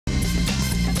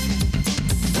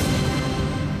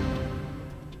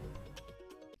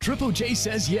Triple J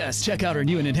says yes. Check out our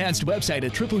new and enhanced website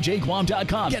at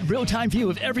triplejguam.com. Get real-time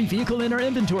view of every vehicle in our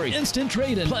inventory, instant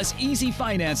trade-in, plus easy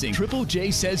financing. Triple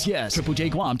J says yes.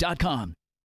 triplejguam.com.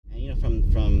 And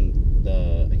from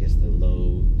the the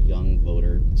low young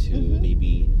voter to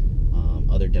maybe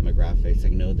other demographics, I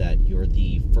know that you're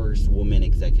the first woman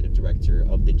executive director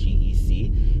of the GEC,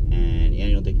 and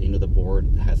I know the board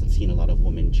has seen a lot of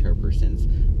women chairpersons.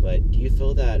 But do you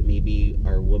feel that maybe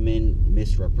are women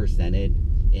misrepresented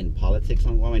in politics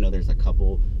on Guam? I know there's a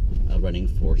couple running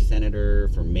for senator,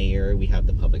 for mayor. We have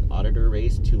the public auditor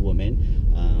race, 2 women.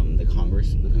 The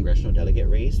congressional delegate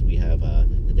race, we have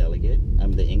the delegate,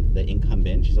 the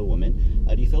incumbent, she's a woman.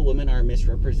 Do you feel women are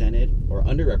misrepresented or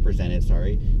underrepresented,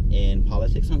 in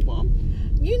politics on Guam?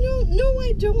 No,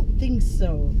 I don't think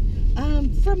so.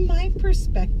 From my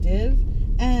perspective,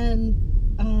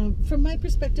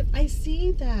 I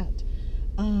see that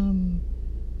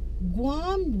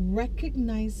Guam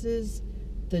recognizes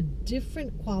the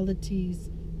different qualities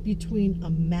between a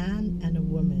man and a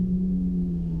woman.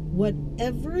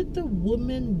 Whatever the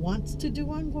woman wants to do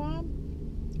on Guam,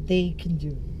 they can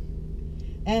do.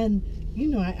 And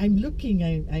I'm looking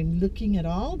at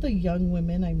all the young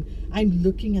women. I'm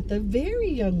looking at the very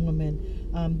young women.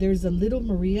 There's a little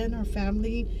Maria in our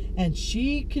family, and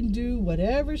she can do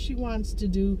whatever she wants to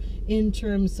do in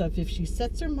terms of if she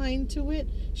sets her mind to it,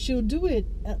 she'll do it.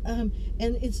 And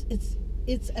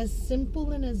it's as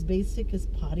simple and as basic as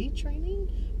potty training.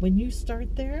 When you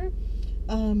start there,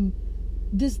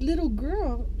 this little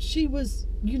girl, she was,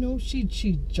 she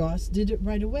just did it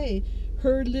right away.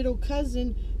 Her little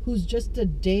cousin, who's just a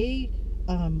day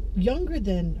younger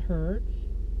than her,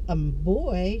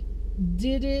 boy,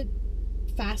 did it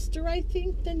faster, I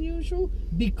think, than usual,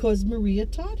 because Maria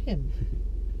taught him.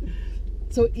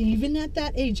 So even at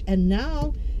that age, and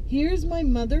now here's my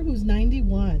mother, who's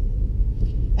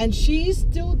 91, and she's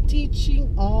still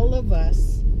teaching all of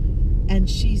us. And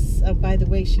she's, by the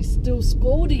way, she's still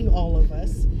scolding all of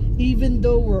us, even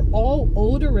though we're all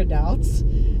older adults,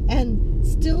 and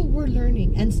still we're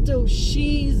learning, and still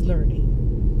she's learning.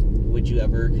 Would you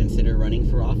ever consider running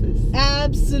for office?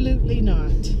 Absolutely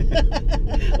not.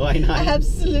 Why not?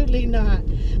 Absolutely not.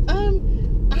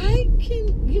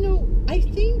 I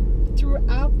think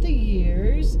throughout the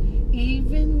years,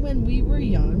 even when we were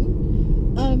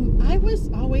young, I was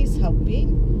always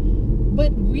helping.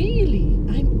 But really,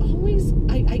 I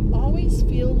always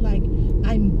feel like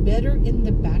I'm better in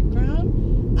the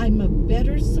background. I'm a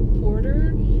better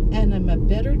supporter, and I'm a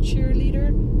better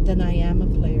cheerleader than I am a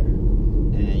player.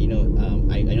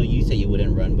 And I know you say you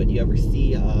wouldn't run, but do you ever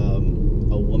see a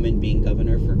woman being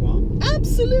governor for Guam?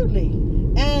 Absolutely.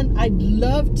 And I'd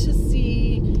love to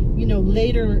see,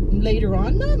 later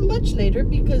on, not much later,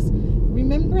 because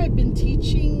remember, I've been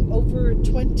teaching over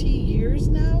 20 years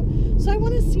now. So I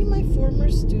want to see my former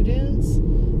students.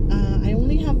 I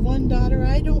only have one daughter.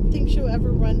 I don't think she'll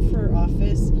ever run for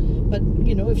office. But,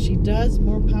 if she does,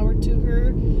 more power to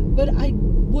her. But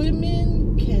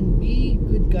women can be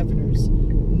good governors.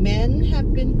 Men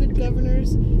have been good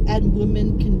governors, and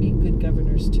women can be good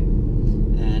governors too.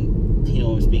 And,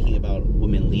 speaking about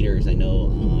women leaders, I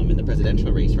know in the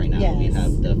presidential race right now, we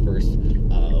have the first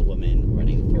woman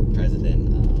running for president,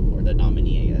 or the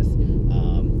nominee, I guess.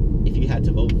 If you had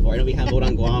to vote for, I know we can't vote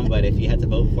on Guam, but if you had to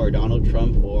vote for Donald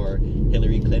Trump or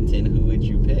Hillary Clinton, who would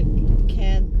you pick?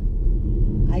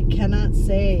 I cannot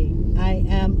say. I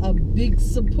am a big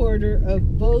supporter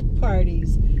of both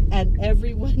parties and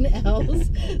everyone else.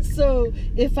 So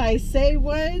if I say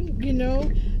one,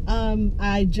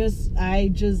 I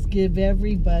just give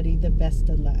everybody the best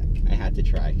of luck. I had to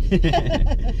try.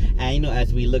 And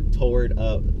as we look toward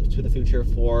to the future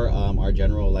for our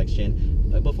general election,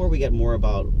 before we get more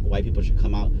about why people should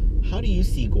come out, how do you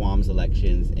see Guam's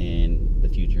elections in the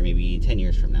future, maybe 10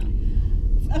 years from now?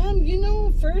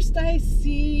 First I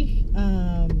see,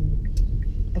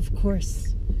 of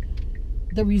course,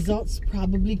 the results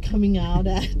probably coming out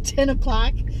at 10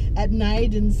 o'clock at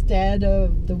night instead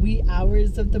of the wee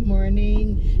hours of the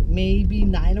morning, maybe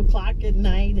 9 o'clock at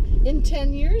night. In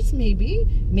 10 years, maybe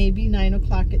 9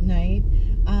 o'clock at night.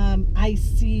 I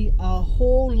see a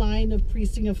whole line of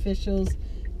precinct officials.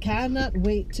 Cannot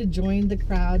wait to join the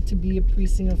crowd to be a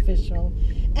precinct official.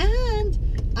 And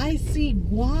I see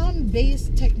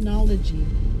Guam-based technology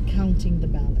counting the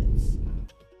ballots.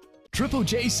 Triple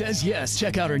J says yes.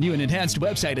 Check out our new and enhanced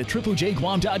website at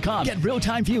triplejguam.com. Get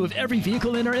real-time view of every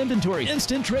vehicle in our inventory,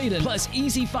 instant trade-in, plus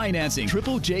easy financing.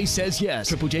 Triple J says yes.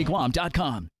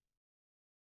 triplejguam.com.